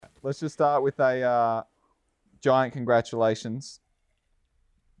let's just start with a giant congratulations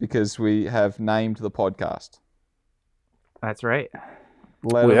because we have named the podcast. That's right.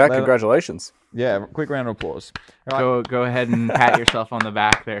 Congratulations. Yeah, quick round of applause. All right. Go ahead and pat yourself on the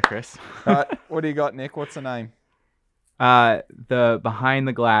back there, Chris. All right, what do you got, Nick? What's the name? The Behind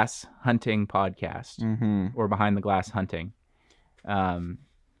the Glass Hunting Podcast, or Behind the Glass Hunting.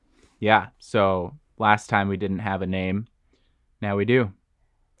 Yeah. So last time we didn't have a name, now we do.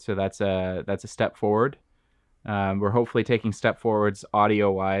 So that's a step forward. We're hopefully taking step forwards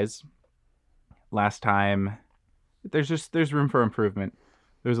audio wise. Last time, there's room for improvement.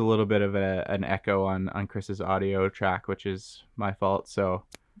 There's a little bit of an echo on Chris's audio track, which is my fault. So,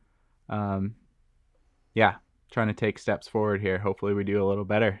 yeah, trying to take steps forward here. Hopefully we do a little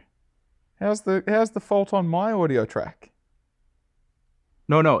better. How's the fault on my audio track?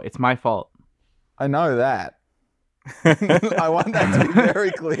 No, it's my fault. I know that. I want that to be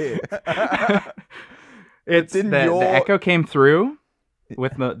very clear. It's the echo came through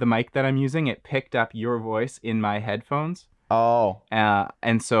with the mic that I'm using. It picked up your voice in my headphones. Oh.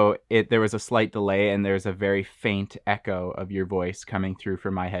 And so there was a slight delay, and there's a very faint echo of your voice coming through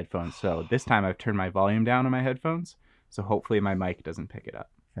from my headphones. So this time I've turned my volume down on my headphones, so hopefully my mic doesn't pick it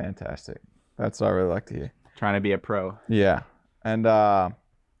up. Fantastic. That's what I really like to hear. Trying to be a pro. Yeah. And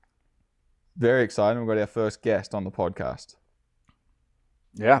very exciting. We've got our first guest on the podcast.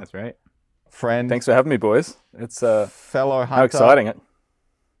 Yeah. That's right. Friend. Thanks for having me, boys. It's fellow hunter. How exciting.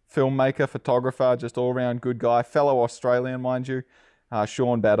 Filmmaker, photographer, just all-round good guy. Fellow Australian, mind you,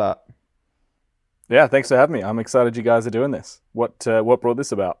 Sean Baddart. Yeah, thanks for having me. I'm excited you guys are doing this. What brought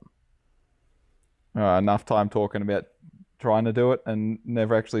this about? Enough time talking about trying to do it and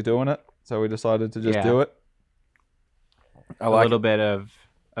never actually doing it, so we decided to just do it. A little bit of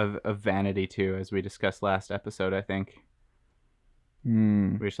vanity too, as we discussed last episode, I think.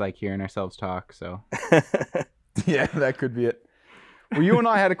 We just like hearing ourselves talk, so. Yeah, that could be it. Well, you and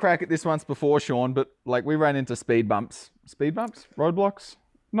I had a crack at this once before, Sean, but like we ran into speed bumps, roadblocks.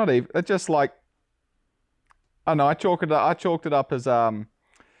 Not even. It's just like, I don't know. I chalked it up as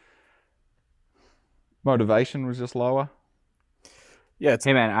motivation was just lower. Yeah.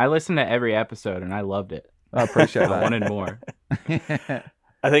 Hey man, I listened to every episode and I loved it. I appreciate that. I wanted more.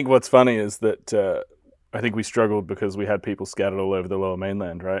 I think what's funny is that I think we struggled because we had people scattered all over the Lower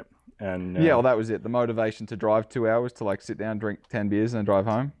Mainland, right? And yeah, well, that was it. The motivation to drive 2 hours to like sit down, drink 10 beers, and then drive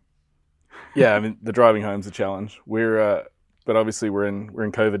home. Yeah, I mean the driving home's a challenge. But obviously we're in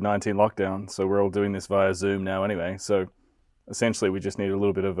COVID-19 lockdown, so we're all doing this via Zoom now anyway. So essentially, we just need a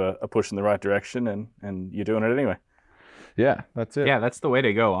little bit of a push in the right direction, and you're doing it anyway. Yeah, that's it. Yeah, that's the way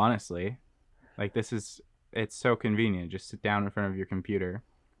to go. Honestly, like it's so convenient. Just sit down in front of your computer.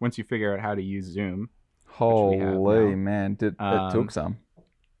 Once you figure out how to use Zoom. Holy man, it took some.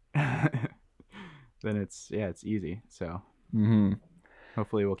 Then it's easy. So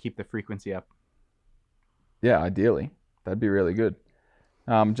hopefully we'll keep the frequency up. Yeah, ideally that'd be really good.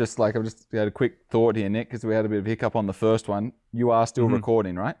 I've just had a quick thought here, Nick, because we had a bit of hiccup on the first one. You are still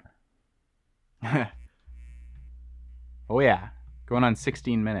recording, right? Oh yeah, going on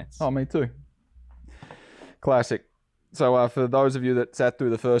 16 minutes. Oh, me too. Classic. So for those of you that sat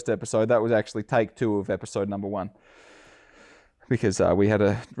through the first episode, that was actually take 2 of episode number 1. Because we had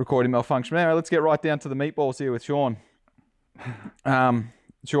a recording malfunction. Anyway, let's get right down to the meatballs here with Sean.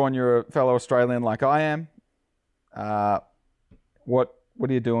 Sean, you're a fellow Australian like I am. What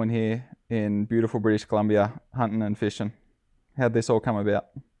are you doing here in beautiful British Columbia, hunting and fishing? How'd this all come about?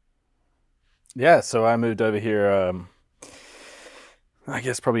 Yeah, so I moved over here, I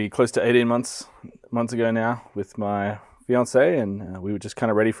guess probably close to 18 months ago now with my fiance, and we were just kind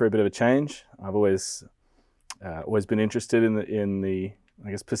of ready for a bit of a change. I've always been interested in the I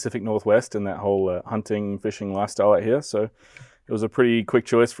guess Pacific Northwest and that whole hunting, fishing lifestyle out here. So it was a pretty quick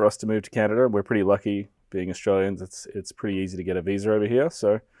choice for us to move to Canada. We're pretty lucky being Australians. It's pretty easy to get a visa over here.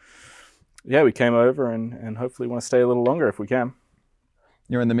 So yeah, we came over and hopefully want to stay a little longer if we can.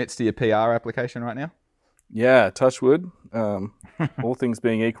 You're in the midst of your PR application right now? Yeah, touch wood. All things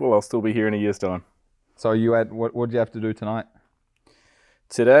being equal, I'll still be here in a year's time. So what did you have to do tonight?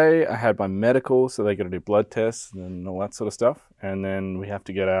 Today I had my medical, so they got to do blood tests and all that sort of stuff, and then we have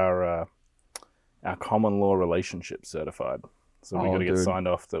to get our common law relationship certified. So we got to get signed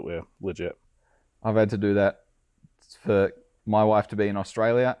off that we're legit. I've had to do that for my wife to be in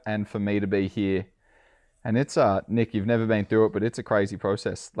Australia and for me to be here, and it's Nick, you've never been through it, but it's a crazy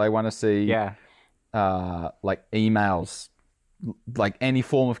process. They want to see like emails, like any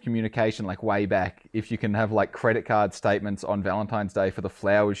form of communication, like way back. If you can have like credit card statements on Valentine's Day for the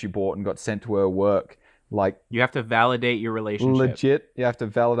flowers you bought and got sent to her work, Like, you have to validate your relationship. legit, you have to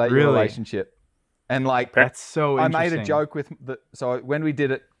validate your relationship. And like, that's so interesting. I made a joke with so when we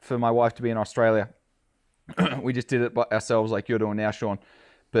did it for my wife to be in Australia, we just did it by ourselves, like you're doing now, Sean.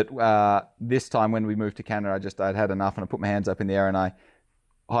 But this time when we moved to Canada, I'd had enough, and I put my hands up in the air and I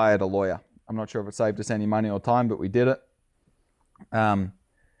hired a lawyer. I'm not sure if it saved us any money or time, but we did it. And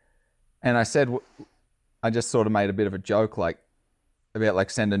I said, I just sort of made a bit of a joke, like about like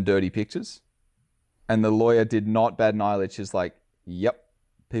sending dirty pictures, and the lawyer did not bat an eyelid. She's like, "Yep,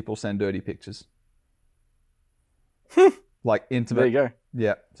 people send dirty pictures." Like intimate. There you go.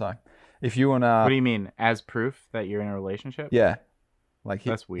 Yeah. So if you want to... What do you mean? As proof that you're in a relationship? Yeah. Like,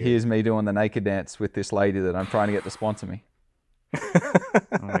 that's weird. Here's me doing the naked dance with this lady that I'm trying to get to sponsor me.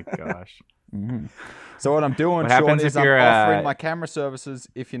 Oh my gosh. Mm-hmm. So what I'm doing, what Sean, is I'm offering my camera services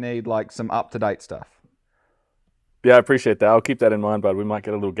if you need like some up-to-date stuff. Yeah, I appreciate that. I'll keep that in mind, bud. We might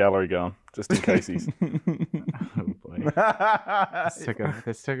get a little gallery going, just in case he's... Oh boy.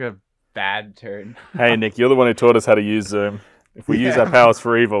 This took a bad turn. Hey, Nick, you're the one who taught us how to use Zoom. If we use our powers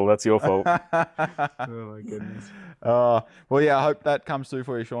for evil, that's your fault. Oh my goodness. Well, yeah, I hope that comes through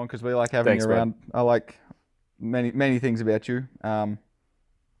for you, Sean, because we like having you around. Man. I like many things about you.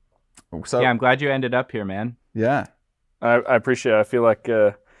 So yeah, I'm glad you ended up here, man. Yeah, I appreciate it. I feel like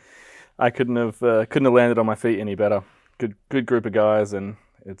I couldn't have landed on my feet any better. Good group of guys, and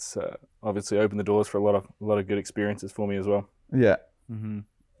it's obviously opened the doors for a lot of good experiences for me as well. Yeah. Mm-hmm.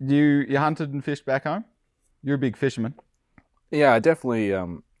 You hunted and fished back home? You're a big fisherman. Yeah, I definitely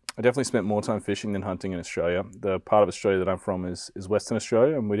spent more time fishing than hunting in Australia. The part of Australia that I'm from is Western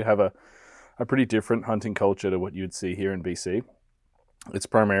Australia, and we have a pretty different hunting culture to what you'd see here in BC. It's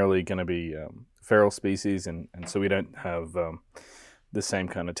primarily going to be feral species, and so we don't have the same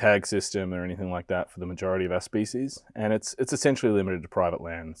kind of tag system or anything like that for the majority of our species, and it's essentially limited to private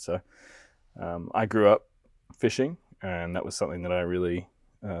land. So I grew up fishing, and that was something that I really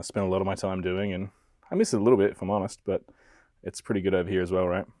spent a lot of my time doing, and I miss it a little bit, if I'm honest, but it's pretty good over here as well,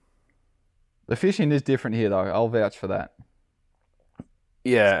 right? The fishing is different here, though. I'll vouch for that.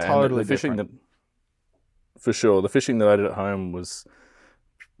 Yeah, it's totally the fishing different. For sure. The fishing that I did at home was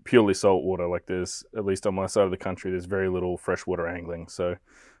purely saltwater. Like, there's, at least on my side of the country, there's very little freshwater angling. So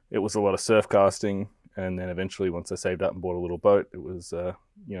it was a lot of surf casting, and then eventually, once I saved up and bought a little boat, it was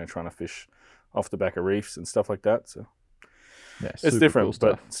trying to fish off the back of reefs and stuff like that. So yeah, it's different, cool,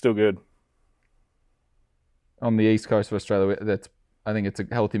 but still good. On the east coast of Australia, I think it's a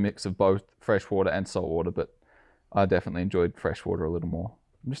healthy mix of both freshwater and saltwater, but I definitely enjoyed freshwater a little more.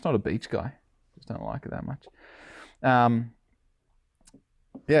 I'm just not a beach guy. Just don't like it that much.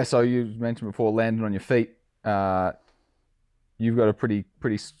 Yeah, so you mentioned before landing on your feet. You've got a pretty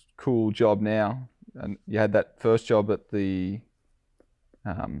cool job now, and you had that first job at the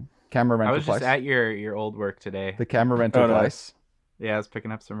camera rental place. I was just at your old work today. The camera rental place. Nice. Yeah, I was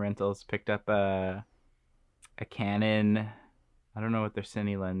picking up some rentals. Picked up a Canon. I don't know what their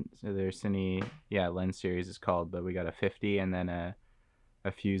Cine lens series is called, but we got a 50 and then a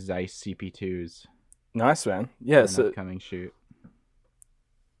few Zeiss CP2s. Nice, man. Yeah, so upcoming shoot.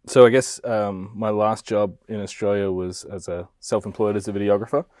 So I guess my last job in Australia was as a self-employed as a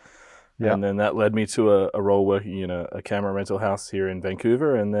videographer. Yeah. And then that led me to a role working in a camera rental house here in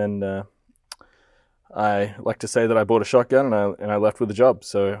Vancouver. And then I like to say that I bought a shotgun and I left with a job.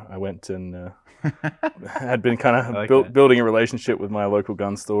 So I went and had been kind of building a relationship with my local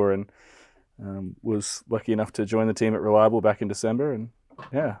gun store, and was lucky enough to join the team at Reliable back in December. And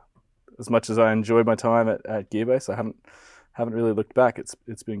yeah, as much as I enjoyed my time at Gearbase, I haven't really looked back.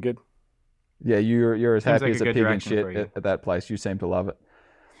 It's been good. Yeah, you're as happy as a pig in shit at that place. You seem to love it.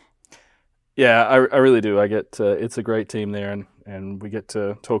 Yeah, I really do. I get it's a great team there, and we get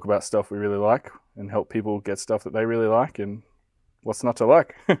to talk about stuff we really like and help people get stuff that they really like, and what's not to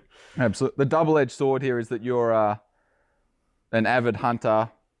like. Absolutely. The double-edged sword here is that you're an avid hunter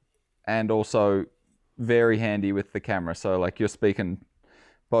and also very handy with the camera. So like you're speaking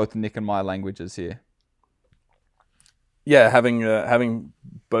both Nick and my languages here. Yeah, having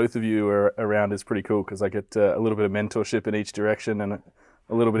both of you around is pretty cool because I get a little bit of mentorship in each direction and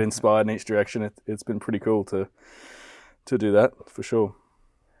a little bit inspired in each direction. It's been pretty cool to do that for sure.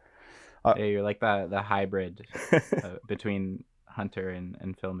 Yeah, you're like the hybrid between hunter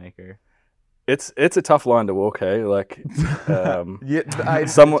and filmmaker. It's a tough line to walk, hey? Like,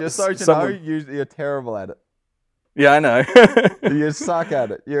 just so you know, you're terrible at it. Yeah, I know. You suck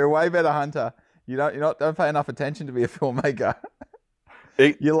at it. You're a way better hunter. You don't pay enough attention to be a filmmaker.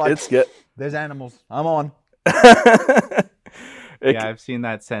 You're like, there's animals. I'm on. Yeah, I've seen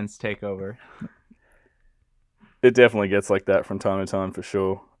that sense take over. It definitely gets like that from time to time, for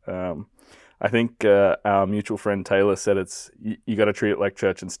sure. I think our mutual friend Taylor said you got to treat it like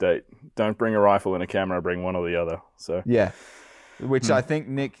church and state. Don't bring a rifle and a camera, bring one or the other. So yeah, which I think,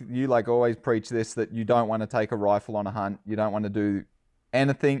 Nick, you like always preach this, that you don't want to take a rifle on a hunt. You don't want to do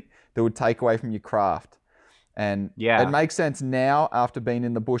anything that would take away from your craft. And it makes sense now after being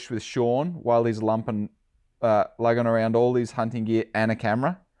in the bush with Sean while he's lugging around all his hunting gear and a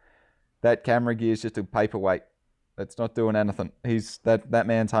camera. That camera gear is just a paperweight. It's not doing anything. That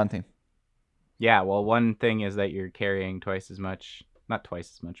man's hunting. Yeah, well, one thing is that you're carrying not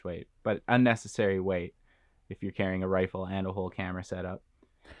twice as much weight, but unnecessary weight if you're carrying a rifle and a whole camera setup.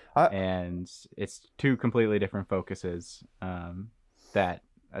 And it's two completely different focuses that,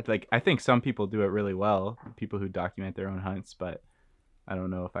 like, I think some people do it really well, people who document their own hunts, but I don't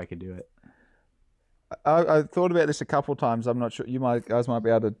know if I could do it. I thought about this a couple of times. I'm not sure. You guys might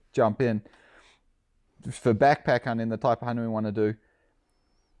be able to jump in. For backpack hunting, the type of hunting we want to do,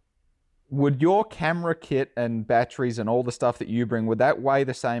 would your camera kit and batteries and all the stuff that you bring, would that weigh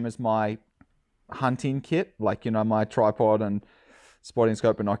the same as my hunting kit? Like, my tripod and spotting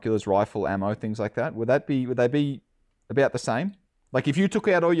scope, binoculars, rifle, ammo, things like that. Would they be about the same? Like, if you took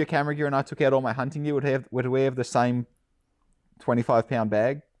out all your camera gear and I took out all my hunting gear, would we have the same 25-pound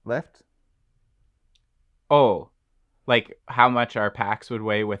bag left? Oh, like how much our packs would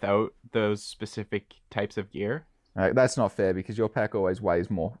weigh without those specific types of gear? Right, that's not fair because your pack always weighs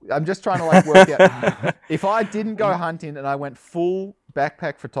more. I'm just trying to work out. If I didn't go hunting and I went full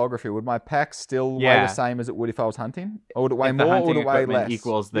backpack photography, would my pack still weigh the same as it would if I was hunting? Or would it weigh more or would it weigh less?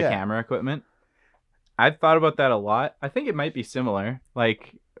 Equals the camera equipment? I've thought about that a lot. I think it might be similar.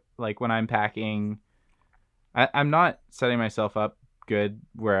 Like when I'm packing, I'm not setting myself up good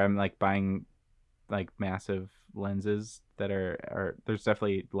where I'm like buying like massive lenses that are there's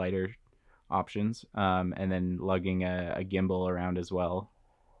definitely lighter options, and then lugging a gimbal around as well.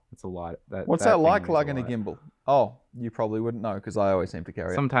 It's a lot. What's that like, lugging a gimbal? Oh, you probably wouldn't know because I always seem to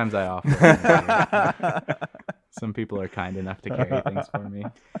carry it. Sometimes I offer. Some people are kind enough to carry things for me.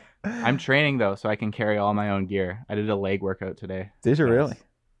 I'm training though, so I can carry all my own gear. I did a leg workout today. Did you really?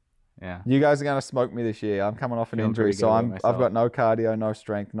 Yeah. You guys are going to smoke me this year. I'm coming off an injury, so I've got no cardio, no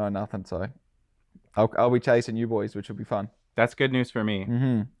strength, no nothing. So I'll be chasing you boys, which will be fun. That's good news for me.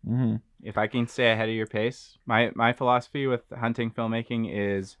 Mm-hmm. Mm-hmm. If I can stay ahead of your pace, my philosophy with hunting filmmaking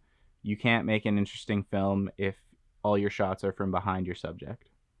is you can't make an interesting film if all your shots are from behind your subject.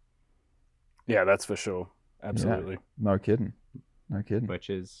 Yeah, that's for sure. Absolutely. Yeah. No kidding.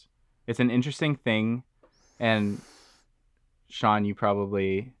 It's an interesting thing. And Sean, you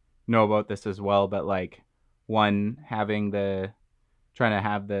probably know about this as well, but like trying to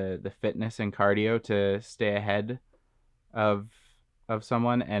have the fitness and cardio to stay ahead of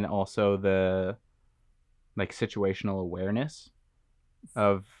someone, and also the like situational awareness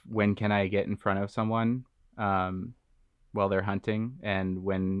of when can I get in front of someone while they're hunting, and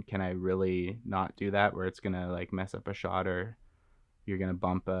when can I really not do that where it's gonna like mess up a shot or you're gonna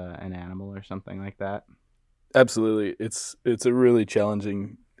bump an animal or something like that. Absolutely. It's a really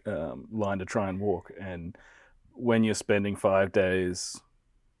challenging line to try and walk, and when you're spending 5 days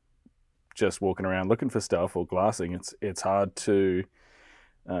just walking around looking for stuff or glassing, it's hard to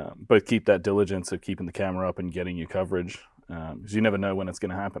both keep that diligence of keeping the camera up and getting your coverage, because you never know when it's going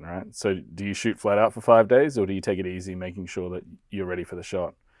to happen, right? So do you shoot flat out for 5 days, or do you take it easy, making sure that you're ready for the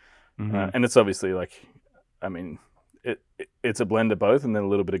shot? Mm-hmm. And it's obviously like, I mean, it's a blend of both, and then a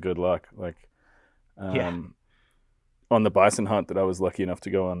little bit of good luck. Like on the bison hunt that I was lucky enough to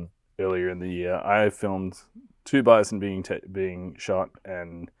go on earlier in the year, I filmed 2 bison being shot,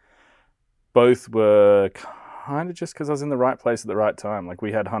 and both were kind of just because I was in the right place at the right time. Like,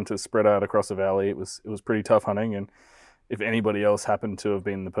 we had hunters spread out across a valley. It was pretty tough hunting, and if anybody else happened to have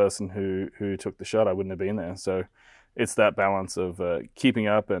been the person who took the shot, I wouldn't have been there. So it's that balance of keeping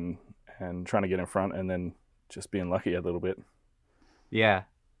up and trying to get in front, and then just being lucky a little bit. Yeah,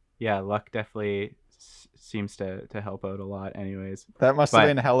 luck definitely seems to help out a lot anyways. That must have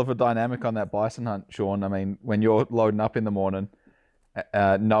been a hell of a dynamic on that bison hunt, Sean. I mean, when you're loading up in the morning,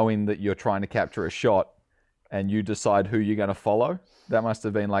 knowing that you're trying to capture a shot and you decide who you're going to follow, that must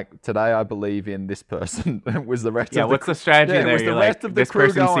have been like, today I believe in this person. Was the rest of what's the strategy there? You're like, this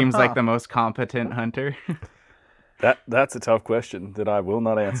person seems like the most competent hunter. That's a tough question that I will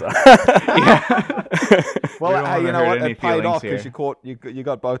not answer. Well, hey, you know what? It paid off because you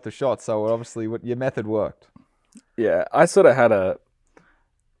got both the shots. So obviously, your method worked. Yeah, I sort of had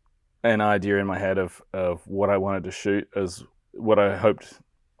an idea in my head of what I wanted to shoot as what I hoped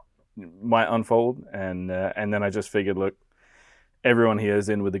might unfold, and then I just figured, look, everyone here is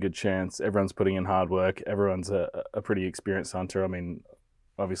in with a good chance. Everyone's putting in hard work. Everyone's a pretty experienced hunter. I mean,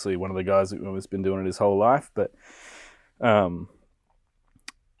 obviously one of the guys who has been doing it his whole life, but yeah,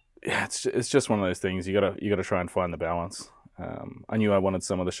 it's just one of those things. You gotta try and find the balance. I knew I wanted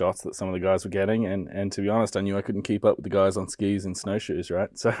some of the shots that some of the guys were getting, and to be honest, I knew I couldn't keep up with the guys on skis and snowshoes, right?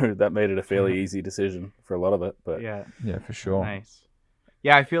 So that made it a fairly easy decision for a lot of it. But yeah, for sure. Nice.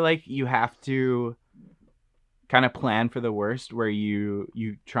 Yeah, I feel like you have to kind of plan for the worst, where you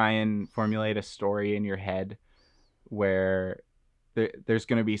try and formulate a story in your head where there's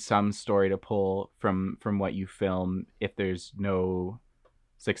going to be some story to pull from what you film if there's no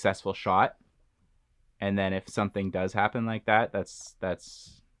successful shot. And then if something does happen like that, that's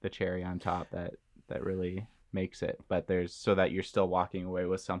the cherry on top that really makes it. But there's so that you're still walking away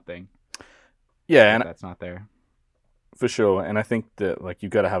with something. Yeah, and that's not there. For sure. And I think that like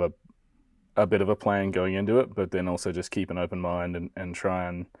you've got to have a bit of a plan going into it, but then also just keep an open mind and try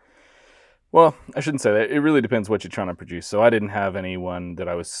and, well, I shouldn't say that. It really depends what you're trying to produce. So I didn't have anyone that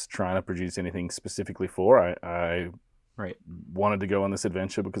I was trying to produce anything specifically for. I Right. wanted to go on this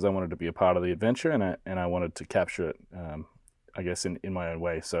adventure because I wanted to be a part of the adventure, and I wanted to capture it, I guess, in my own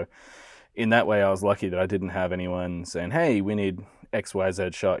way. So in that way, I was lucky that I didn't have anyone saying, hey, we need X, Y,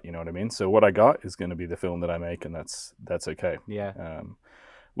 Z shot, you know what I mean? So what I got is going to be the film that I make, and that's okay. Yeah.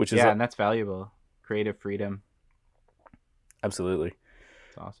 Which is and that's valuable. Creative freedom. Absolutely.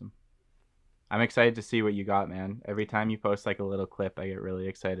 It's awesome. I'm excited to see what you got, man. Every time you post like a little clip, I get really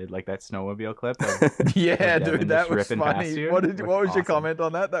excited. Like that snowmobile clip. Yeah, dude, that was funny. What was awesome. Your comment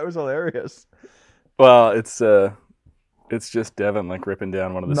on that? That was hilarious. Well, it's just Devin like ripping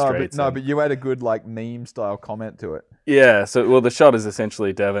down one of the straights. But you had a good like meme style comment to it. Yeah, so the shot is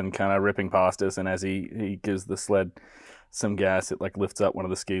essentially Devin kind of ripping past us, and as he gives the sled some gas, it like lifts up one of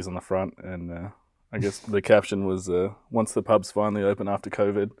the skis on the front, and I guess the caption was once the pubs finally open after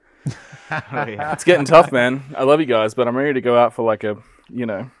COVID. Oh, yeah. It's getting tough, man. I love you guys, but I'm ready to go out for like a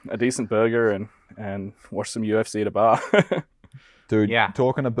decent burger and watch some UFC at a bar. Dude,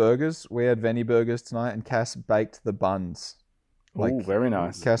 talking of burgers, we had Veni burgers tonight, and Cass baked the buns. Oh, very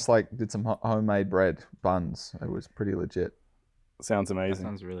nice. Cass did some homemade bread buns. It was pretty legit. Sounds amazing. That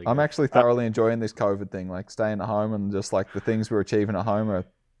sounds really good. I'm actually thoroughly enjoying this COVID thing, like staying at home and just like the things we're achieving at home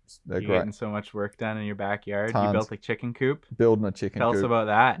they're You're great. getting so much work done in your backyard. Tons. You built a chicken coop. Building a chicken coop. Tell us about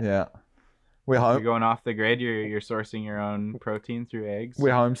that. Yeah. We're You're going off the grid. You're sourcing your own protein through eggs.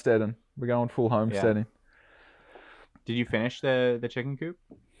 We're homesteading. We're going full homesteading. Yeah. Did you finish the chicken coop?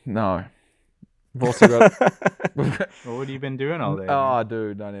 No. We've also got... What have you been doing all day? Oh,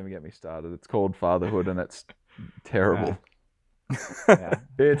 dude, don't even get me started. It's called fatherhood, and it's terrible. Yeah.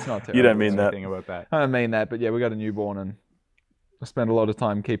 It's not terrible. You don't mean that. About that. I don't mean that, but yeah, we got a newborn, and I spend a lot of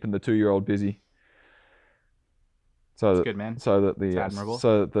time keeping the 2-year-old busy. That's good, man. So that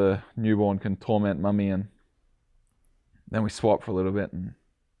the newborn can torment mummy, and then we swap for a little bit, and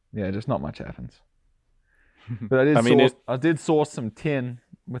yeah, just not much happens. But I did source some tin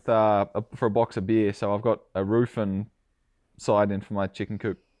with for a box of beer, so I've got a roof and side in for my chicken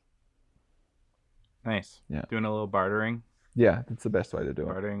coop. Nice. Yeah. Doing a little bartering. Yeah, that's the best way to do it.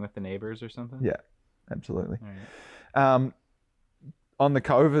 Bartering with the neighbors or something. Yeah, absolutely. All right. On the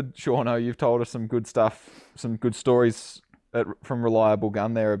COVID, Shauno, you've told us some good stuff, some good stories from Reliable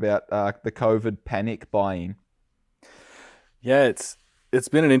Gun there about the COVID panic buying. Yeah, it's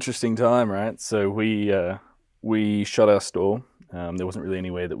been an interesting time, right? So we shut our store. There wasn't really any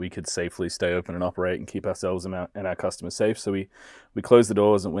way that we could safely stay open and operate and keep ourselves and our customers safe. So we closed the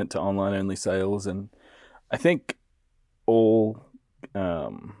doors and went to online only sales. And I think all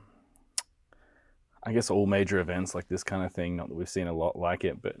major events like this kind of thing, not that we've seen a lot like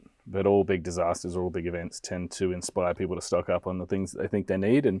it, but all big disasters or all big events tend to inspire people to stock up on the things that they think they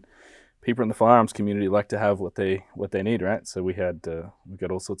need, and people in the firearms community like to have what they need, right? So we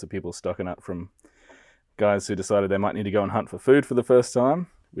got all sorts of people stocking up, from guys who decided they might need to go and hunt for food for the first time,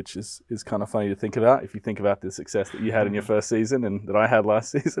 which is kind of funny to think about. If you think about the success that you had in your first season and that I had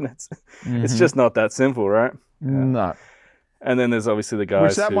last season, it's just not that simple, right? No. And then there's obviously the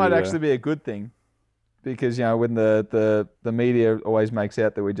guys which might actually be a good thing. Because, when the media always makes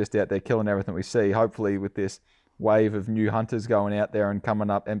out that we're just out there killing everything we see, hopefully with this wave of new hunters going out there and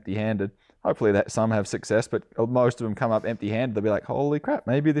coming up empty-handed, hopefully that some have success, but most of them come up empty-handed. They'll be like, holy crap,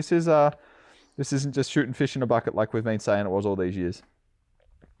 maybe this isn't just shooting fish in a bucket like we've been saying it was all these years.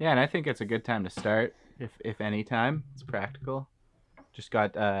 Yeah, and I think it's a good time to start, if any time. It's practical. Just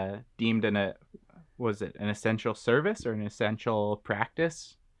got deemed an essential service or an essential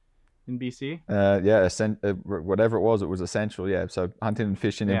practice in BC? Whatever it was essential. Yeah, so hunting and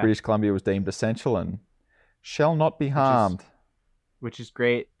fishing in British Columbia was deemed essential and shall not be harmed. Which is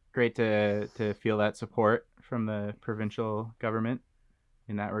great to feel that support from the provincial government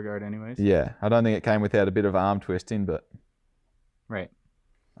in that regard, anyways. Yeah, I don't think it came without a bit of arm twisting, but Right.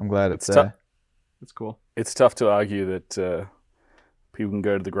 I'm glad it's there. That's cool. It's tough to argue that people can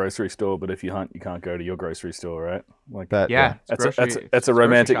go to the grocery store, but if you hunt, you can't go to your grocery store, right? Like That, Yeah. that's a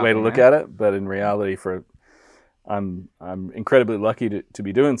romantic way to look at it, but in reality, I'm incredibly lucky to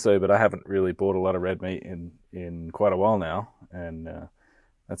be doing so, but I haven't really bought a lot of red meat in quite a while now, and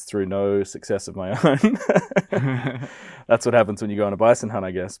that's through no success of my own. That's what happens when you go on a bison hunt,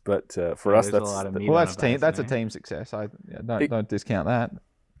 I guess. But for us, that's a team success. Don't discount that.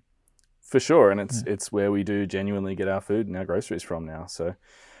 For sure, and it's where we do genuinely get our food and our groceries from now. So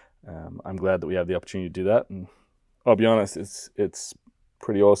I'm glad that we have the opportunity to do that. And I'll be honest, it's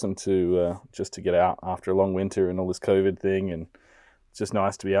pretty awesome to just to get out after a long winter and all this COVID thing, and it's just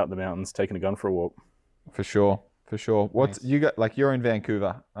nice to be out in the mountains taking a gun for a walk. For sure. What's Nice. you got? Like you're in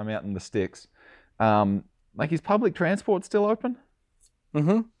Vancouver. I'm out in the sticks. Like is public transport still open?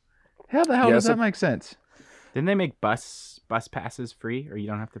 Mm-hmm. How the hell does that make sense? Didn't they make bus passes free, or you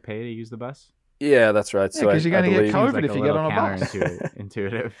don't have to pay to use the bus? Yeah, that's right. Yeah, because you're going to get COVID Seems if like you a get little on a bus.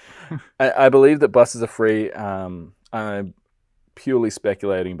 Intuitive. I believe that buses are free. I'm purely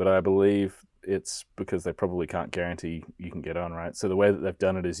speculating, but I believe it's because they probably can't guarantee you can get on, right? So the way that they've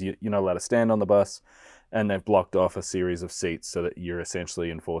done it is you're not allowed to stand on the bus, and they've blocked off a series of seats so that you're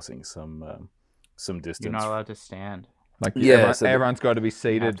essentially enforcing some distance. You're not allowed to stand. Like Yeah, everyone's got to be have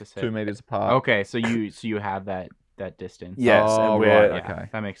seated to sit. 2 meters apart. Okay, so you have that distance. Yes, Oh, and we're right, Yeah, okay.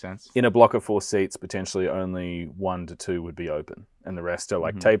 that makes sense. in a block of 4 seats, potentially only 1 to 2 would be open, and the rest are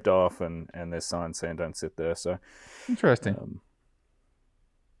like taped off, and there's signs saying don't sit there. So Interesting.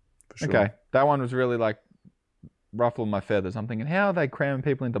 for sure. Okay, that one was really like ruffling my feathers. I'm thinking, how are they cramming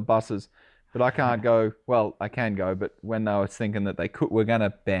people into buses? But I can't go. Well, I can go, but when I was thinking that we're going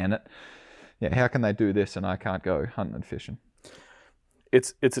to ban it. Yeah, how can they do this and I can't go hunting and fishing?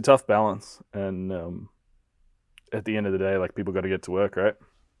 It's a tough balance, and at the end of the day, like people got to get to work, right?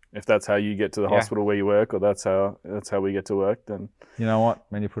 If that's how you get to the hospital where you work, or that's how we get to work, then You know what?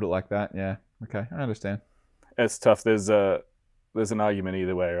 When you put it like that, yeah. Okay, I understand. it's tough. There's an argument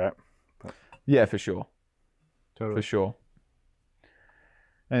either way, right? Yeah, for sure. Totally. For sure.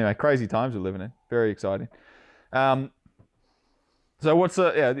 Anyway, crazy times we're living in. Very exciting. So what's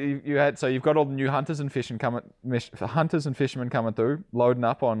you've got all the new hunters and fishermen coming through, loading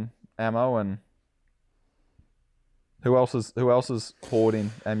up on ammo, and who else is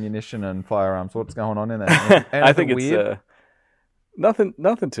hoarding ammunition and firearms? What's going on in there? I think it's weird?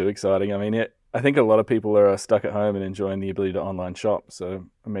 nothing too exciting. I mean, I think a lot of people are stuck at home and enjoying the ability to online shop. So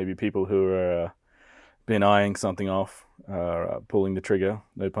maybe people who are been eyeing something off are pulling the trigger.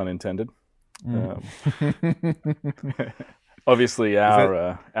 No pun intended. Obviously,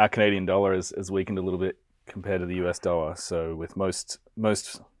 our Canadian dollar has weakened a little bit compared to the US dollar. So with a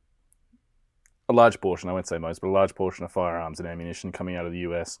large portion, I won't say most, but a large portion of firearms and ammunition coming out of the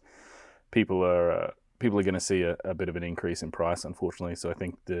US, people are going to see a bit of an increase in price, unfortunately. So I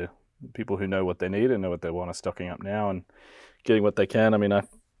think the people who know what they need and know what they want are stocking up now and getting what they can. I mean, I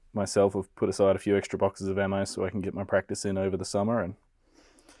myself have put aside a few extra boxes of ammo so I can get my practice in over the summer, and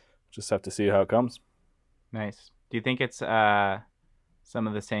just have to see how it comes. Nice. Do you think it's some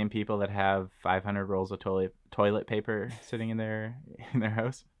of the same people that have 500 rolls of toilet paper sitting in their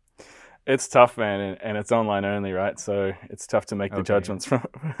house? It's tough, man, and it's online only, right? So it's tough to make the judgments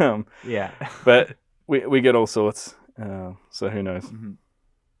from. Yeah. But we get all sorts, so who knows? Mm-hmm.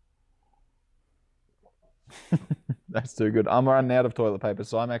 That's too good. I'm running out of toilet paper,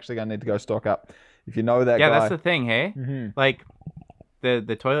 so I'm actually going to need to go stock up. If you know that guy. Yeah, that's the thing, hey? Mm-hmm. Like,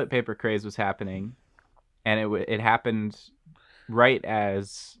 the toilet paper craze was happening, and it happened right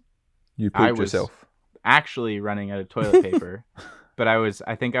as You I pooped was yourself. actually running out of toilet paper. But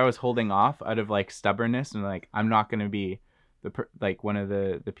I think I was holding off out of like stubbornness, and like I'm not going to be one of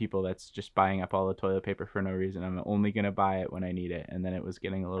the people that's just buying up all the toilet paper for no reason. I'm only going to buy it when I need it. And then it was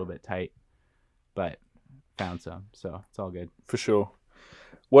getting a little bit tight, but found some, so it's all good. For sure.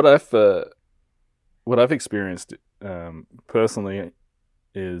 What I've experienced personally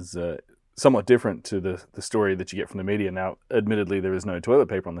is somewhat different to the story that you get from the media. Now, admittedly, there is no toilet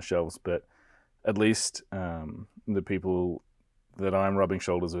paper on the shelves, but at least the people that I'm rubbing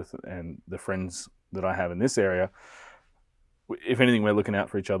shoulders with and the friends that I have in this area, if anything, we're looking out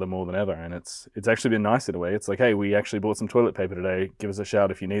for each other more than ever. And it's actually been nice in a way. It's like, hey, we actually bought some toilet paper today. Give us a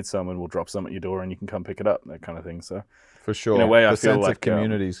shout if you need some, and we'll drop some at your door and you can come pick it up, that kind of thing. So For sure. in a way, I the feel sense like of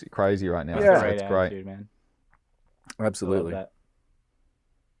community is crazy right now. Yeah. It's great. Attitude, man. absolutely. I love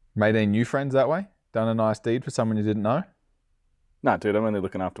Made any new friends that way? Done a nice deed for someone you didn't know? Nah, dude, I'm only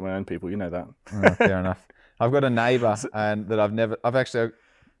looking after my own people. You know that. Fair enough. I've got a neighbor and that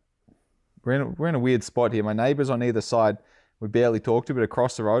we're in a weird spot here. My neighbors on either side, we barely talk to, but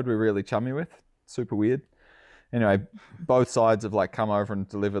across the road, we're really chummy with. Super weird. Anyway, both sides have like come over and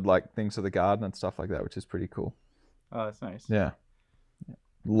delivered like things to the garden and stuff like that, which is pretty cool. Oh, that's nice. Yeah.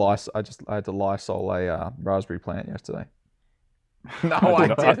 I had to Lysol a raspberry plant yesterday. No, I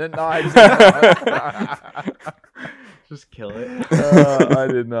didn't. No, I did not. Just kill it. I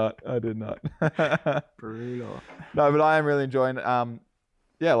did not. Brutal. No, but I am really enjoying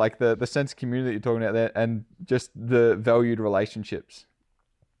yeah, like the sense of community that you're talking about there, and just the valued relationships.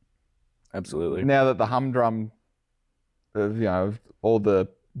 Absolutely. Now that the humdrum of all the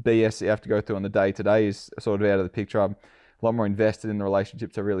BS that you have to go through on the day to day is sort of out of the picture, I'm a lot more invested in the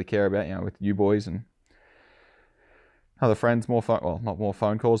relationships I really care about, with you boys and other friends. Not more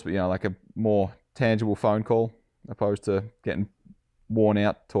phone calls, but like a more tangible phone call opposed to getting worn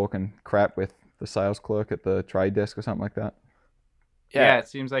out talking crap with the sales clerk at the trade desk or something like that. Yeah, it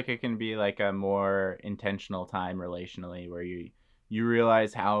seems like it can be like a more intentional time relationally where you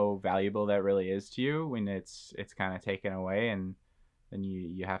realize how valuable that really is to you when it's kind of taken away, and then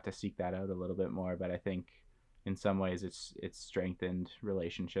you have to seek that out a little bit more. But I think in some ways it's strengthened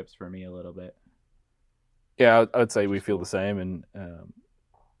relationships for me a little bit. Yeah, I would say we feel the same, and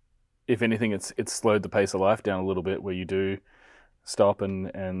if anything, it's slowed the pace of life down a little bit, where you do stop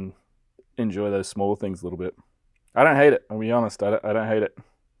and enjoy those small things a little bit. I don't hate it. I'll be honest. I don't hate it.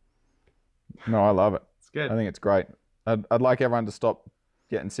 No, I love it. It's good. I think it's great. I'd like everyone to stop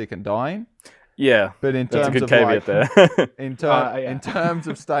getting sick and dying. Yeah, but in terms that's a good of caveat there. Yeah. In terms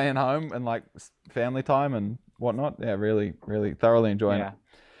of staying home and like family time and whatnot, yeah, really, really thoroughly enjoying it.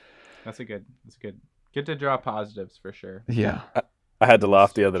 That's good. Good to draw positives for sure. Yeah. I had to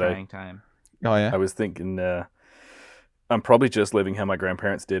laugh the other Trying day. Time. Oh yeah. I was thinking, I'm probably just living how my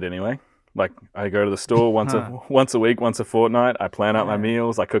grandparents did anyway. Like, I go to the store once a week, once a fortnight. I plan out my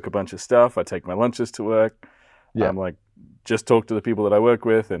meals. I cook a bunch of stuff. I take my lunches to work. Yeah. I'm like, just talk to the people that I work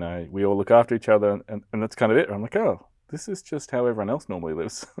with, and we all look after each other, and that's kind of it. I'm like, oh, this is just how everyone else normally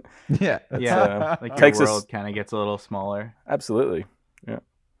lives. Yeah. Like your world kind of gets a little smaller. Absolutely. Yeah.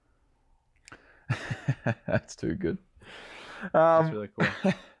 That's too good. That's really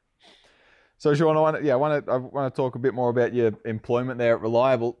cool. So, Sean, I want to talk a bit more about your employment there at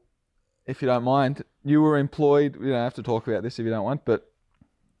Reliable, if you don't mind. You were employed. You don't have to talk about this if you don't want, but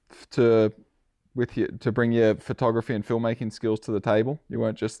to bring your photography and filmmaking skills to the table. You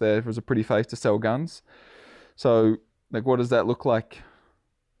weren't just there as a pretty face to sell guns. So, like, what does that look like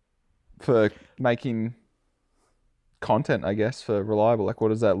for making content, I guess, for Reliable? Like, what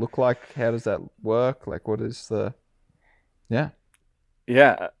does that look like? How does that work? Like, what is the...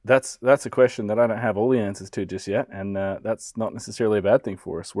 Yeah, that's a question that I don't have all the answers to just yet, and that's not necessarily a bad thing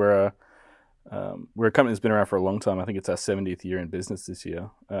for us. We're a company that's been around for a long time. I think it's our 70th year in business this year,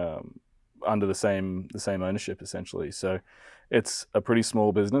 under the same ownership essentially. So it's a pretty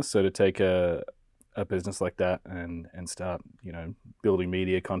small business. So to take a business like that and start building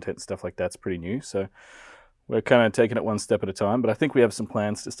media content, stuff like that's pretty new. So we're kind of taking it one step at a time. But I think we have some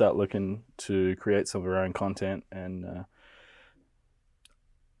plans to start looking to create some of our own content and.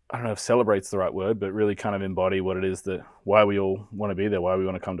 I don't know if celebrate's the right word, but really kind of embody what it is why we all want to be there, why we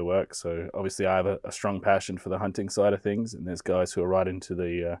want to come to work. So obviously I have a strong passion for the hunting side of things, and there's guys who are right into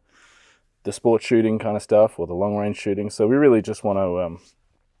the sport shooting kind of stuff or the long range shooting. So we really just want to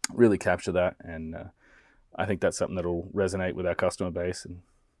really capture that, and I think that's something that'll resonate with our customer base, and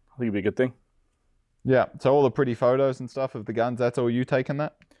I think it'd be a good thing. Yeah. So all the pretty photos and stuff of the guns, that's all you taking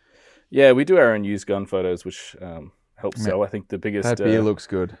that? Yeah, we do our own used gun photos, which helps sell. I think the biggest... That beer looks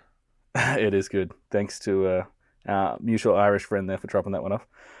good. It is good. Thanks to our mutual Irish friend there for dropping that one off.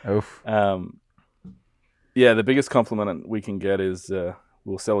 Oof. Yeah, the biggest compliment we can get is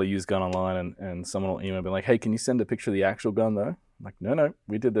we'll sell a used gun online and someone will email and be like, hey, can you send a picture of the actual gun though? I'm like, no,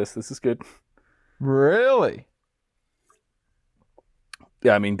 we did this. This is good. Really?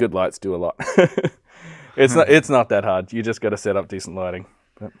 Yeah, I mean, good lights do a lot. It's not that hard. You just got to set up decent lighting.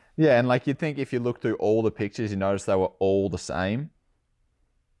 But... Yeah, and like you'd think if you look through all the pictures, you notice they were all the same.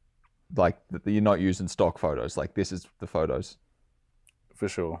 Like you're not using stock photos. Like this is the photos. For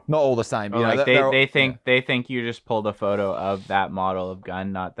sure. Not all the same. Well, like they think you just pulled a photo of that model of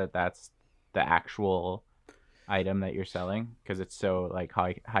gun, not that that's the actual item that you're selling, because it's so like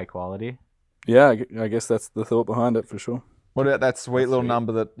high quality. Yeah, I guess that's the thought behind it for sure. What about that sweet little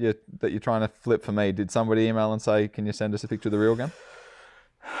number that you're trying to flip for me? Did somebody email and say, can you send us a picture of the real gun?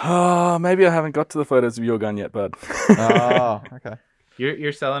 Maybe I haven't got to the photos of your gun yet, bud. Oh, okay.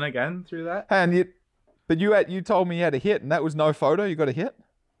 You're selling a gun through that? And you told me you had a hit, and that was no photo. You got a hit?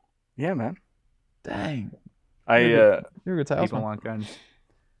 Yeah, man. Dang. You're a good People salesman. want guns.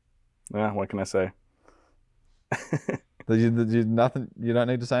 Yeah, what can I say? Nothing. You don't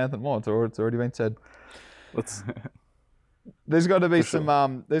need to say anything more. It's already been said. Let's. There's got to be For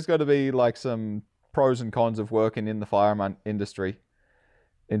some. There's got to be like some pros and cons of working in the firearm industry,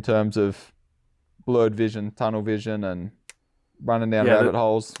 in terms of blurred vision, tunnel vision, and running down rabbit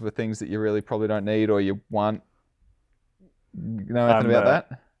holes for things that you really probably don't need or you want. You know anything about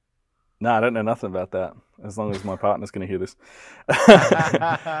that? No, I don't know nothing about that. As long as my partner's going to hear this.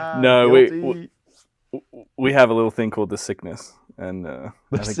 No, we have a little thing called the sickness, and I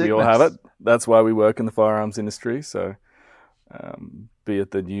think we all have it. That's why we work in the firearms industry. So, be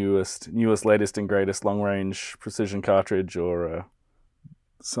it the newest, latest, and greatest long-range precision cartridge, or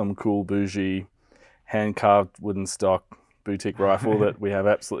some cool bougie hand-carved wooden stock boutique rifle that we have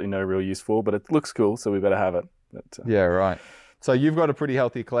absolutely no real use for, but it looks cool, so we better have it. But, yeah, right. So you've got a pretty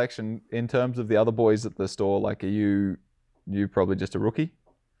healthy collection. In terms of the other boys at the store, like, are you probably just a rookie?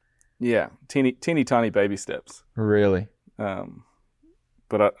 Yeah, teeny tiny baby steps. Really?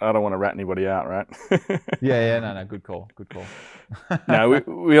 But I don't want to rat anybody out, right? No, good call. No,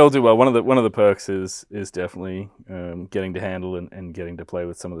 we all do well. One of the perks is definitely getting to handle and getting to play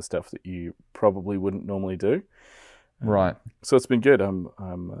with some of the stuff that you probably wouldn't normally do. Right. So it's been good. I'm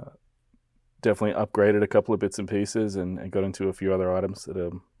definitely upgraded a couple of bits and pieces and got into a few other items that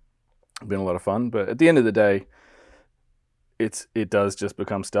have been a lot of fun. But at the end of the day, it does just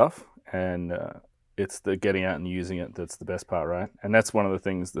become stuff, and it's the getting out and using it that's the best part, right? And that's one of the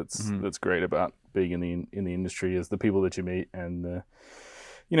things that's great about being in the industry, is the people that you meet and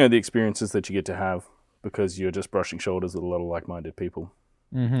the experiences that you get to have, because you're just brushing shoulders with a lot of like-minded people.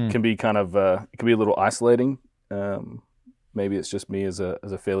 Mm-hmm. It can be kind of it can be a little isolating. Maybe it's just me as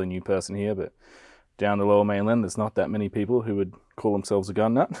a fairly new person here, but down the Lower Mainland, there's not that many people who would call themselves a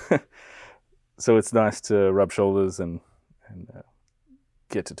gun nut. So it's nice to rub shoulders and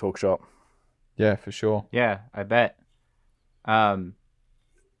get to talk shop. Yeah, for sure. Yeah, I bet.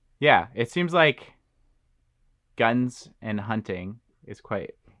 Yeah, it seems like guns and hunting is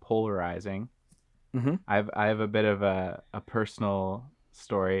quite polarizing. Mm-hmm. I have a bit of a personal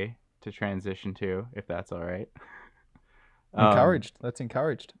story to transition to, if that's all right. Encouraged. That's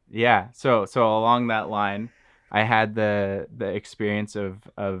encouraged. Yeah. So along that line, I had the experience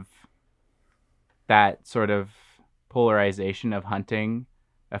of that sort of polarization of hunting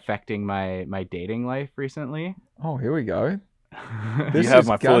affecting my dating life recently. Oh, here we go. You have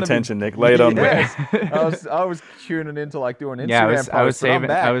my full attention, Nick. Lay it on me. I was tuning into like doing Instagram posts.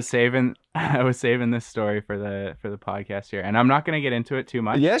 I was saving this story for the podcast here, and I'm not going to get into it too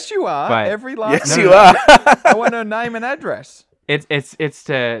much. Yes, you are. But every last. Yes, you are. I want her name and address. It's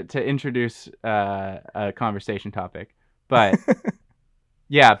to introduce a conversation topic, but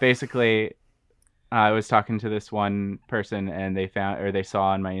yeah, basically, I was talking to this one person, and they saw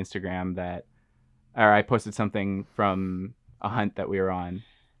on my Instagram or I posted something from a hunt that we were on.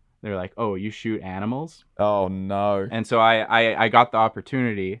 They're like, "Oh, you shoot animals?" Oh no! And so I got the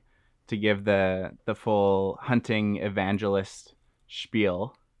opportunity to give the full hunting evangelist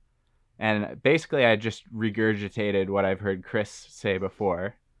spiel, and basically I just regurgitated what I've heard Chris say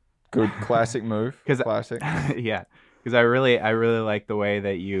before. Good, classic move. Classic. Yeah, because I really like the way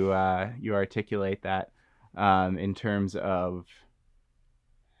that you articulate that in terms of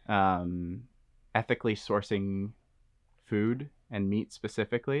ethically sourcing food and meat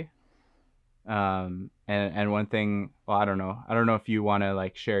specifically. And one thing, well, I don't know if you want to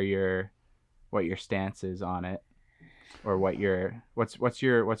like share what your stance is on it, or what's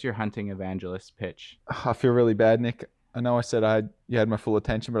your hunting evangelist pitch. I feel really bad, Nick. I know I said you had my full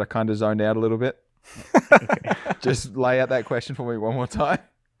attention, but I kind of zoned out a little bit. Okay. Just lay out that question for me one more time.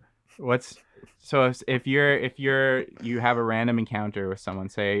 So if you have a random encounter with someone,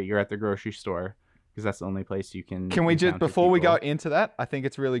 say you're at the grocery store, because that's the only place you can. Can we just, before we go into that, I think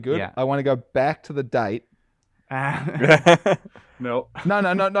it's really good. Yeah. I want to go back to the date. No. No,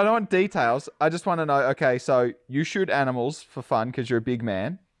 I don't want details. I just want to know, okay, so you shoot animals for fun because you're a big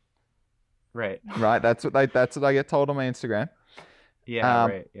man. Right. Right? That's what I get told on my Instagram. Yeah,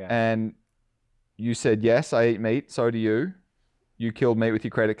 right. Yeah. And you said, yes, I eat meat. So do you. You killed meat with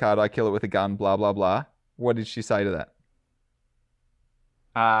your credit card. I kill it with a gun, blah, blah, blah. What did she say to that?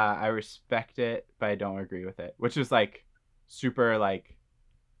 I respect it, but I don't agree with it, which is like super, like,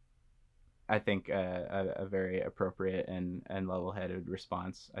 I think a very appropriate and level-headed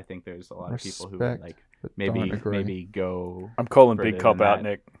response. I think there's a lot of people who would like maybe go. I'm calling big cop out,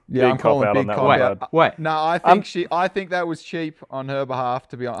 Nick. Yeah, big I'm calling big cop out. What? No, I think that was cheap on her behalf.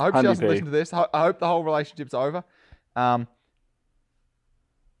 To be honest, I hope she doesn't listen to this. I hope the whole relationship's over.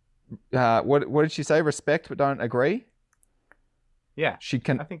 what did she say? Respect but don't agree. Yeah, She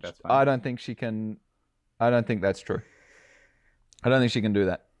can. I think that's fine. I don't think she can. I don't think that's true. I don't think she can do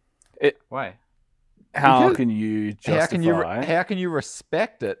that. Why? How Because- can you justify? How can you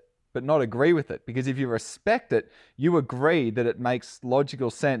respect it but not agree with it? Because if you respect it, you agree that it makes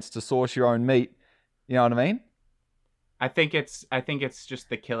logical sense to source your own meat. You know what I mean? I think it's just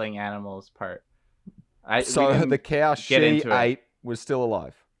the killing animals part. So the cow she into it. ate was still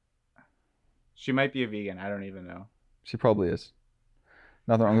alive. She might be a vegan. I don't even know. She probably is.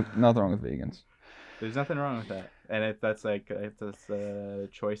 Nothing wrong with vegans. There's nothing wrong with that, and that's a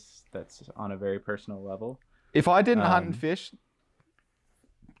choice that's on a very personal level. If I didn't hunt and fish,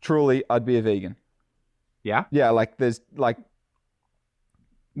 truly, I'd be a vegan. Yeah. Yeah, like there's like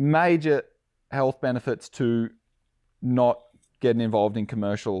major health benefits to not getting involved in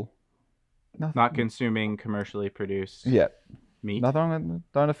commercial. Not consuming commercially produced Yeah, meat. nothing wrong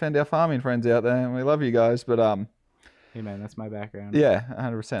with, don't offend our farming friends out there. We love you guys, but Hey man, that's my background. yeah,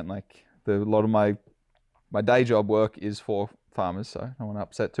 100%. Like a lot of my day job work is for farmers, so I don't want to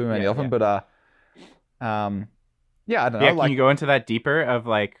upset too many of them. But yeah, I don't know. Yeah, like, can you go into that deeper of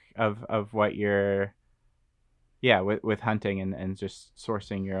like of what you're with hunting and just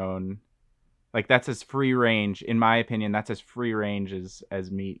sourcing your own, like that's as free range, in my opinion, that's as free range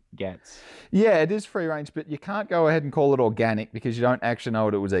as meat gets. yeah, it is free range, but you can't go ahead and call it organic because you don't actually know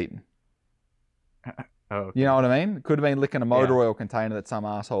what it was eating. Oh, okay. You know what I mean? It could have been licking a motor oil container that some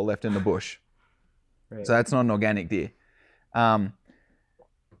asshole left in the bush. Right. So that's not an organic deer.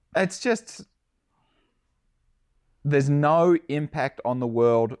 It's just there's no impact on the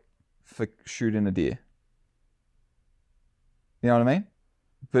world for shooting a deer. You know what I mean?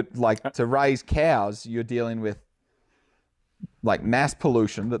 But like to raise cows, you're dealing with like mass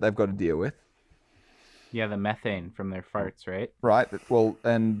pollution that they've got to deal with. Yeah, the methane from their farts, right? Right. Well,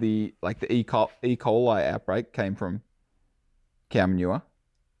 and the E. coli outbreak came from cow manure.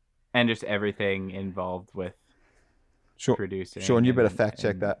 And just everything involved with producing. Sean, you better fact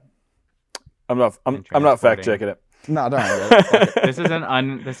check that. I'm not fact checking it. No, don't worry about it. Fuck it.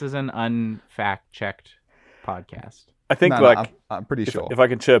 This is an unfact checked podcast. I think I'm pretty sure. If I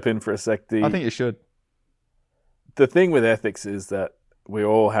can chirp in for a sec, I think you should. The thing with ethics is that we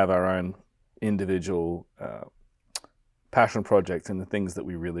all have our own individual passion projects and the things that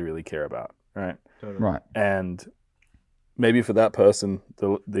we really, really care about, right? Totally. Right. And maybe for that person,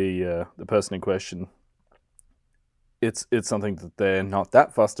 the person in question, it's something that they're not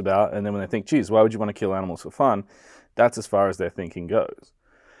that fussed about. And then when they think, geez, why would you want to kill animals for fun? That's as far as their thinking goes.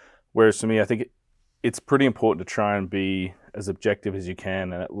 Whereas for me, I think it's pretty important to try and be as objective as you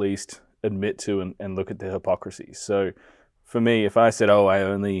can and at least admit to and look at the hypocrisy. So for me, if I said, oh,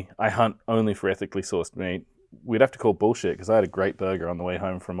 I hunt only for ethically sourced meat, we'd have to call bullshit because I had a great burger on the way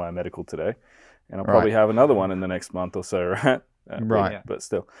home from my medical today. And I'll probably have another one in the next month or so, right? Right. But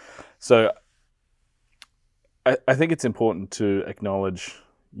still. So I think it's important to acknowledge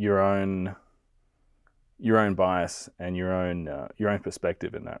your own bias and your own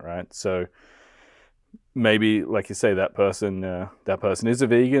perspective in that, right? So maybe, like you say, that person is a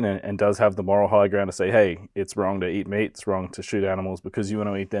vegan and does have the moral high ground to say, hey, it's wrong to eat meat, it's wrong to shoot animals because you want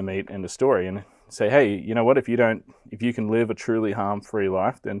to eat their meat, end of story. And say, hey, you know what? If you can live a truly harm-free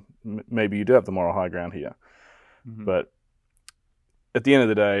life, then maybe you do have the moral high ground here. Mm-hmm. But at the end of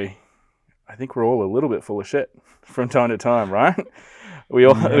the day, I think we're all a little bit full of shit from time to time, right? We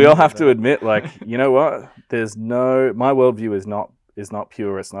all have to admit, like, you know what? My worldview is not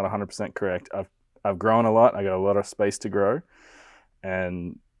pure. It's not 100% correct. I've grown a lot. I got a lot of space to grow,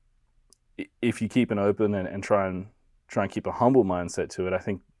 and if you keep an open and try and keep a humble mindset to it, I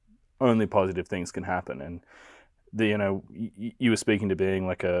think only positive things can happen. And you were speaking to being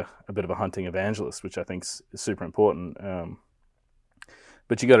like a bit of a hunting evangelist, which I think is super important.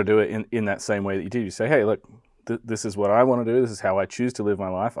 But you got to do it in that same way that you do. You say, hey, look, this is what I want to do. This is how I choose to live my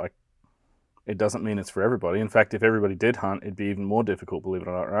life. It doesn't mean it's for everybody. In fact, if everybody did hunt, it'd be even more difficult, believe it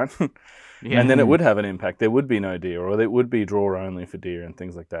or not, right? Yeah. And then it would have an impact. There would be no deer, or there would be draw only for deer and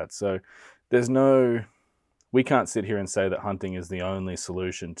things like that. So we can't sit here and say that hunting is the only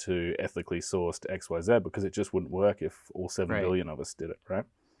solution to ethically sourced XYZ because it just wouldn't work if all 7 billion of us did it, right?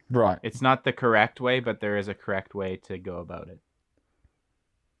 Right. It's not the correct way, but there is a correct way to go about it.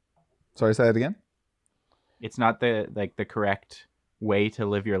 Sorry, say that again? It's not the correct way to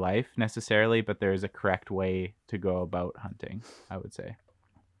live your life necessarily, but there is a correct way to go about hunting, I would say.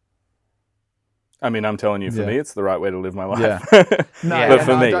 I mean, I'm telling you, for me, it's the right way to live my life. Yeah. But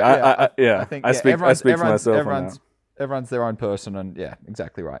for me, I speak for myself on that. Everyone's their own person, and yeah,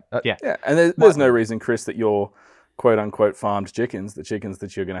 exactly right. And there's no reason, Chris, that you're quote unquote farmed chickens, the chickens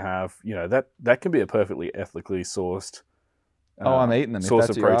that you're going to have, that can be a perfectly ethically sourced I'm eating them. source If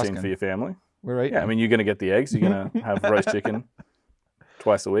that's of what you're protein asking. for your family. We're eating. Yeah, I mean, you're going to get the eggs. You're going to have roast chicken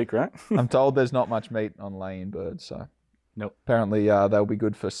twice a week, right? I'm told there's not much meat on laying birds, so Nope. apparently they'll be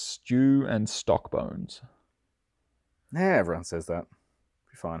good for stew and stock bones. Yeah, everyone says that.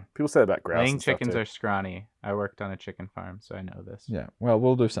 Be fine. People say about grouse. Laying and stuff chickens too. are scrawny. I worked on a chicken farm, so I know this. Yeah, well,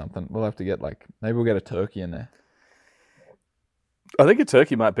 we'll do something. We'll have to get maybe we'll get a turkey in there. I think a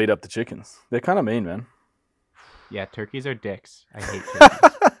turkey might beat up the chickens. They're kind of mean, man. Yeah, turkeys are dicks. I hate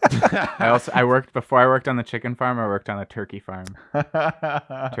turkeys. Before I worked on the chicken farm, I worked on a turkey farm.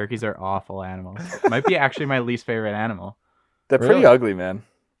 Turkeys are awful animals. Might be actually my least favorite animal. They're pretty Really? ugly, man.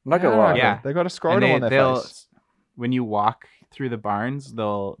 I'm not gonna lie. Yeah. They got a scrotum on their face. When you walk through the barns,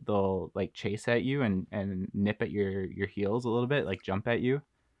 they'll like chase at you and nip at your heels a little bit, like jump at you.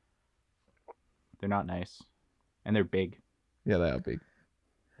 They're not nice, and they're big. Yeah, they are big.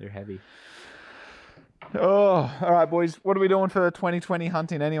 They're heavy. Oh, all right, boys. What are we doing for 2020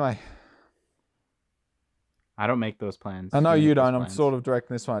 hunting anyway? I don't make those plans. I know you make those don't. I'm plans. sort of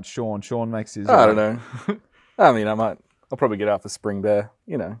directing this one at Sean. Sean makes his. I don't know. I mean, I'll probably get out for spring bear.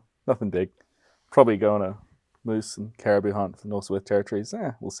 Nothing big. Probably go on a moose and caribou hunt for Northwest Territories.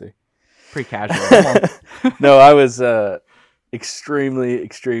 We'll see. Pretty casual. No, I was extremely,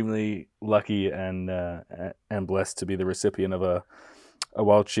 extremely lucky and blessed to be the recipient of a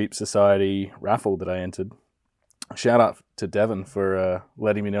Wild Sheep Society raffle that I entered. Shout out to Devon for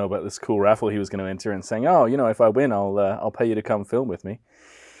letting me know about this cool raffle he was going to enter and saying, "Oh, if I win, I'll pay you to come film with me."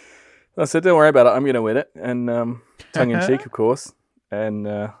 I said, "Don't worry about it. I'm going to win it," and tongue in cheek, of course. And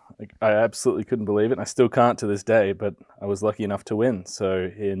I absolutely couldn't believe it. And I still can't to this day, but I was lucky enough to win. So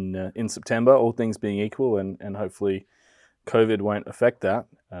in September, all things being equal, and hopefully COVID won't affect that,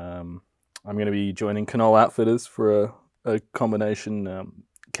 I'm going to be joining Knoll Outfitters for a combination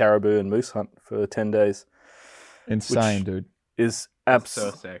caribou and moose hunt for 10 days. Insane, dude. Is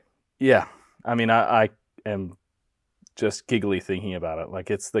So sick. Yeah. I mean, I am just giggly thinking about it.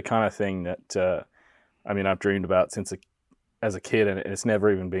 Like, it's the kind of thing that, I've dreamed about since as a kid, and it's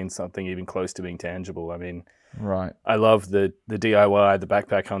never even been something even close to being tangible. I mean, right. I love the DIY, the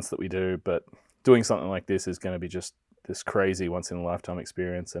backpack hunts that we do, but doing something like this is going to be just this crazy once in a lifetime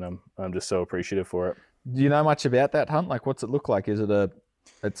experience, and I'm just so appreciative for it. Do you know much about that hunt? Like, what's it look like?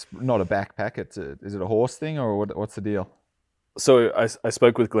 It's not a backpack. Is it a horse thing, or what's the deal? So I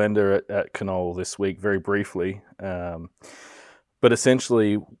spoke with Glenda at Knoll this week very briefly, but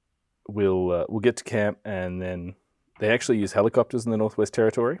essentially we'll get to camp, and then they actually use helicopters in the Northwest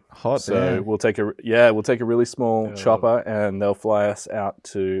Territory. Hot. So damn. we'll take a really small chopper, and they'll fly us out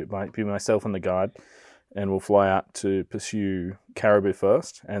to be myself and the guide, and we'll fly out to pursue caribou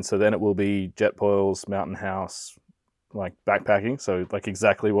first, and so then it will be jet boils, mountain house, like backpacking. So like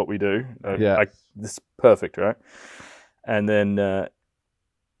exactly what we do. Yeah. This is perfect, right? And then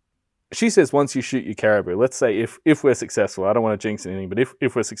she says once you shoot your caribou, let's say if we're successful, I don't want to jinx anything, but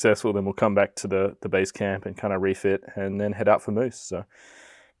if we're successful, then we'll come back to the base camp and kind of refit and then head out for moose. So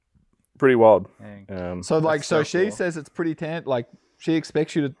pretty wild. So she cool. says it's pretty like she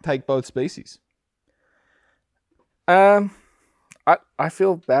expects you to take both species. I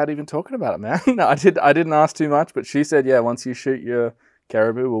feel bad even talking about it, man. No, I didn't ask too much, but she said, yeah, once you shoot your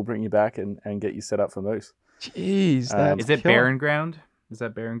caribou, we'll bring you back and get you set up for moose. Jeez, that's Is it killer. barren ground? Is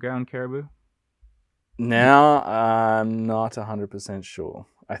that barren ground caribou? Now, I'm not 100% sure.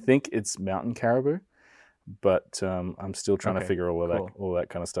 I think it's mountain caribou, but I'm still trying to figure all that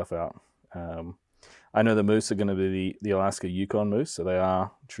kind of stuff out. I know the moose are going to be the Alaska Yukon moose, so they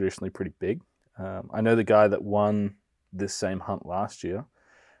are traditionally pretty big. I know the guy that won this same hunt last year,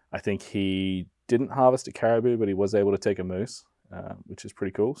 I think he didn't harvest a caribou, but he was able to take a moose, which is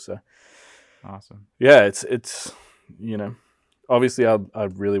pretty cool. So, awesome. Yeah, it's obviously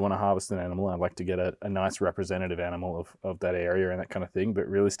I'd really want to harvest an animal. I'd like to get a nice representative animal of that area and that kind of thing. But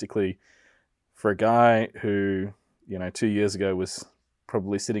realistically, for a guy who 2 years ago was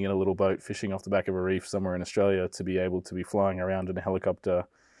probably sitting in a little boat fishing off the back of a reef somewhere in Australia, to be able to be flying around in a helicopter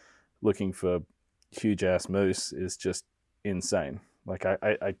looking for huge ass moose is just insane. Like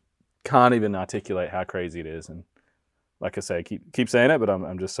I can't even articulate how crazy it is. And like I say, keep saying it, but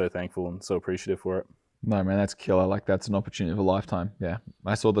I'm just so thankful and so appreciative for it. No, man, that's killer. Like, that's an opportunity of a lifetime. Yeah.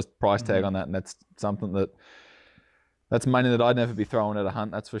 I saw the price tag on that, and that's something that's money that I'd never be throwing at a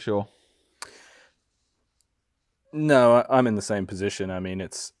hunt, that's for sure. No, I'm in the same position. I mean,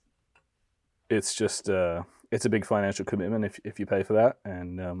 it's just it's a big financial commitment if you pay for that,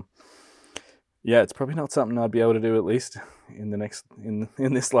 and yeah, it's probably not something I'd be able to do, at least in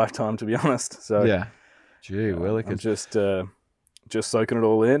this lifetime, to be honest. So yeah, Gee, Willie, I'm just soaking it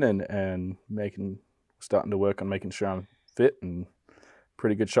all in and starting to work on making sure I'm fit and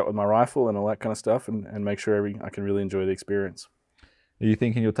pretty good shot with my rifle and all that kind of stuff, and make sure I can really enjoy the experience. Are you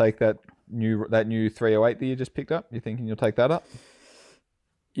thinking you'll take that new 308 that you just picked up? You thinking you'll take that up?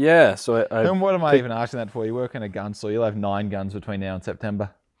 Yeah. So and what am I even asking that for? You work in a gun store. You'll have 9 guns between now and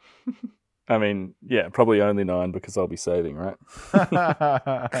September. I mean, yeah, probably only 9 because I'll be saving, right?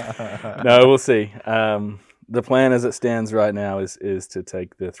 No, we'll see. The plan as it stands right now is to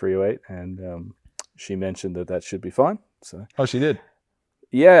take the 308, and she mentioned that should be fine. So. Oh, she did?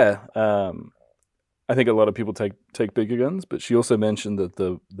 Yeah. I think a lot of people take bigger guns, but she also mentioned that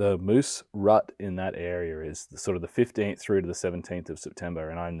the moose rut in that area is sort of the 15th through to the 17th of September,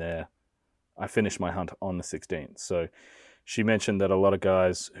 and I'm there. I finished my hunt on the 16th. So she mentioned that a lot of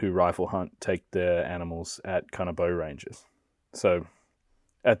guys who rifle hunt take their animals at kind of bow ranges. So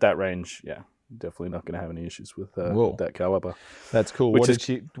at that range, yeah, definitely not going to have any issues with that caliber. That's cool.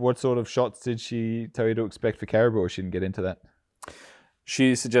 What sort of shots did she tell you to expect for caribou, or she didn't get into that?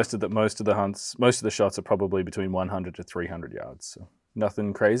 She suggested that most of the shots are probably between 100 to 300 yards. So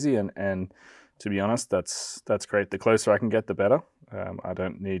nothing crazy. And to be honest, that's great. The closer I can get, the better. I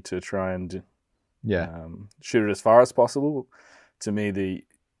don't need to try and shoot it as far as possible. To me,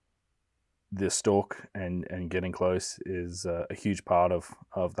 the stalk and getting close is a huge part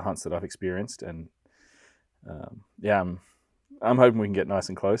of the hunts that I've experienced. And I'm hoping we can get nice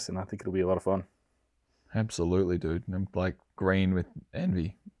and close, and I think it'll be a lot of fun. Absolutely, dude. I'm like green with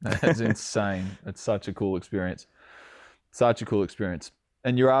envy. That's insane. It's such a cool experience. Such a cool experience.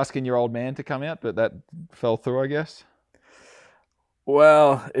 And you're asking your old man to come out, but that fell through, I guess?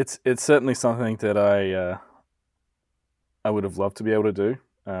 Well, it's certainly something that I would have loved to be able to do.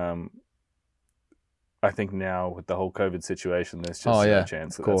 I think now with the whole COVID situation, there's just no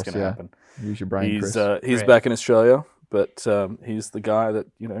chance that's going to happen. Use your brain, He's Chris. back in Australia, but he's the guy that,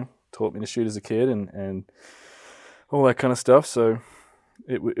 taught me to shoot as a kid and all that kind of stuff. So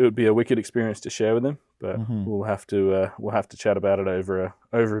it would be a wicked experience to share with him. But we'll have to chat about it over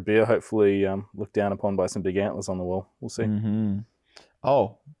a beer. Hopefully, looked down upon by some big antlers on the wall. We'll see. Mm-hmm.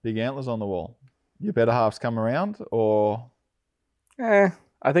 Oh, big antlers on the wall. Your better halves come around, or?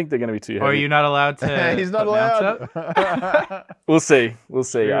 I think they're going to be too heavy. Or are you not allowed to? He's not allowed. We'll see.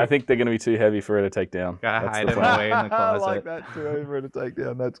 True. I think they're going to be too heavy for her to take down. Gotta hide them away in the closet. I like that, too heavy for her to take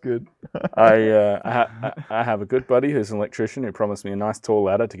down. That's good. I have a good buddy who's an electrician who promised me a nice tall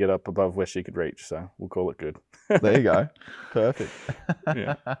ladder to get up above where she could reach. So we'll call it good. There you go. Perfect.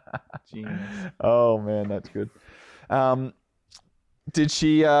 Yeah. Genius. Oh man, that's good. Did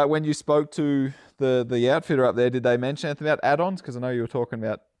she, when you spoke to the outfitter up there, did they mention anything about add-ons? Because I know you were talking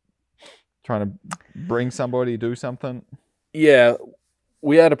about trying to bring somebody, do something. Yeah,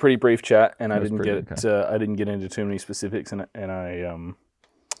 we had a pretty brief chat, and I didn't get into too many specifics, and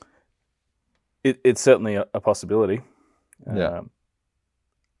it's certainly a possibility. Yeah.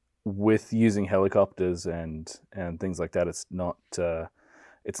 With using helicopters and things like that, it's not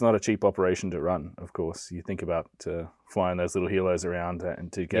a cheap operation to run. Of course, you think about flying those little helos around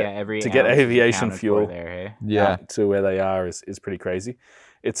and to get aviation fuel there, hey? To where they are is pretty crazy.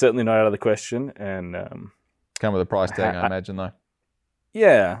 It's certainly not out of the question, and come with a price tag, I imagine, though.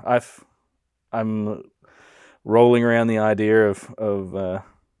 Yeah, I'm rolling around the idea of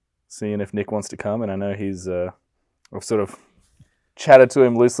seeing if Nick wants to come, and I know I've sort of chatted to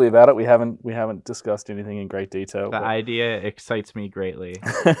him loosely about it. We haven't discussed anything in great detail. The idea excites me greatly.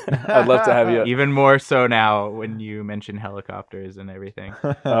 I'd love to have you. Even more so now when you mention helicopters and everything.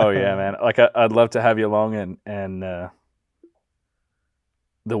 Oh yeah, man! Like I'd love to have you along, and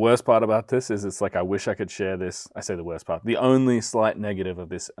the worst part about this is it's like I wish I could share this. I say the worst part. The only slight negative of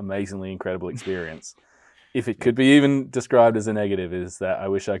this amazingly incredible experience, if it could be even described as a negative, is that I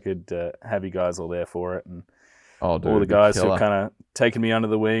wish I could have you guys all there for it, and all the guys who have kind of taken me under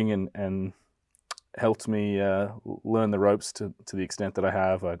the wing and helped me learn the ropes to the extent that I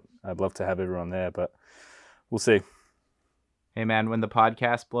have. I'd love to have everyone there, but we'll see. Hey man, when the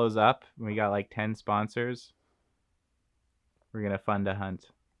podcast blows up, we got like 10 sponsors, we're going to fund a hunt.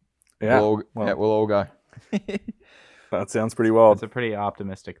 Yeah. We'll all go. That sounds pretty wild. It's a pretty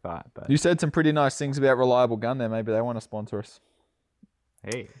optimistic thought. But you said some pretty nice things about Reliable Gun there. Maybe they want to sponsor us.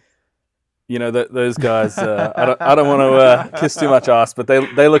 Hey. Those guys, I don't want to kiss too much ass, but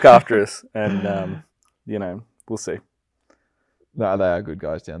they look after us, and we'll see. No, they are good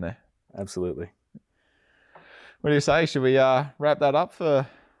guys down there. Absolutely. What do you say? Should we wrap that up for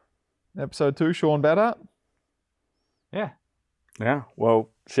episode 2, Sean Batter? Yeah. Yeah. Well,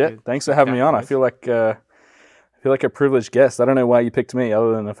 shit. Thanks for having me on. I feel like a privileged guest. I don't know why you picked me,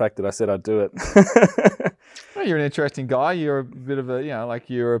 other than the fact that I said I'd do it. You're an interesting guy. You're a bit of a,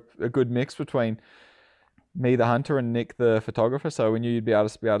 you're a good mix between me, the hunter, and Nick, the photographer. So we knew you'd be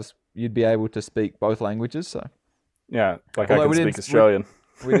able to speak both languages. So yeah, like I can speak Australian.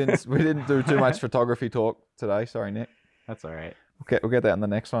 We didn't do too much photography talk today. Sorry, Nick. That's all right. We'll get that in the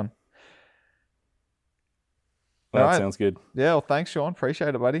next one. That sounds good. Yeah, well, thanks, Sean.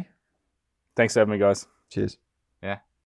 Appreciate it, buddy. Thanks for having me, guys. Cheers.